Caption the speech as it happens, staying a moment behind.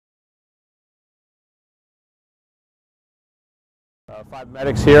5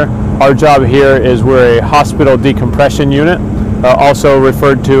 medics here. Our job here is we're a hospital decompression unit, also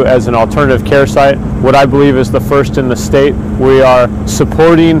referred to as an alternative care site. What I believe is the first in the state. We are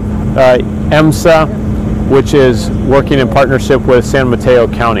supporting EMSA, which is working in partnership with San Mateo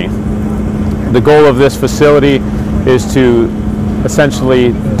County. The goal of this facility is to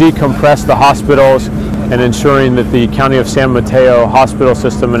essentially decompress the hospitals and ensuring that the County of San Mateo hospital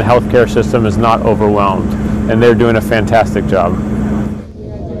system and healthcare system is not overwhelmed. And they're doing a fantastic job.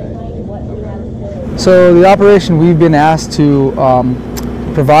 So the operation we've been asked to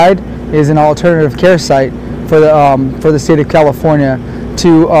provide is an alternative care site for the state of California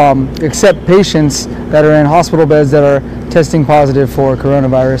to accept patients that are in hospital beds that are testing positive for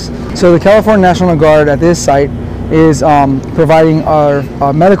coronavirus. So the California National Guard at this site is providing our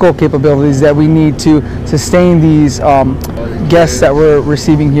medical capabilities that we need to sustain these guests that we're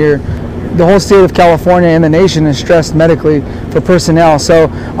receiving here. The whole state of California and the nation is stressed medically for personnel. So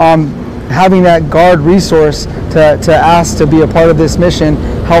having that Guard resource to ask to be a part of this mission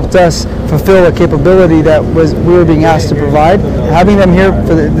helped us fulfill a capability that we were being asked to provide. Having them here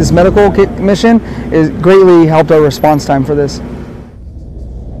for this medical mission is greatly helped our response time for this.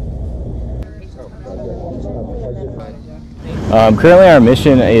 Currently our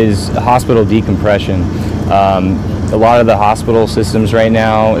mission is hospital decompression. A lot of the hospital systems right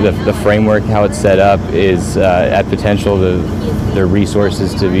now, the framework, how it's set up, is at potential their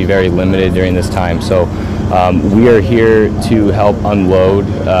resources to be very limited during this time. So we are here to help unload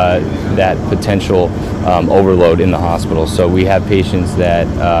that potential overload in the hospital. So we have patients that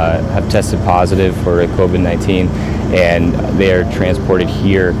have tested positive for COVID-19 and they are transported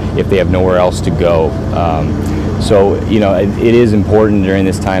here if they have nowhere else to go. So, you know, it is important during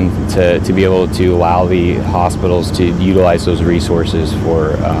this time to be able to allow the hospitals to utilize those resources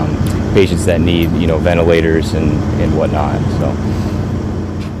for patients that need, you know, ventilators and whatnot. So.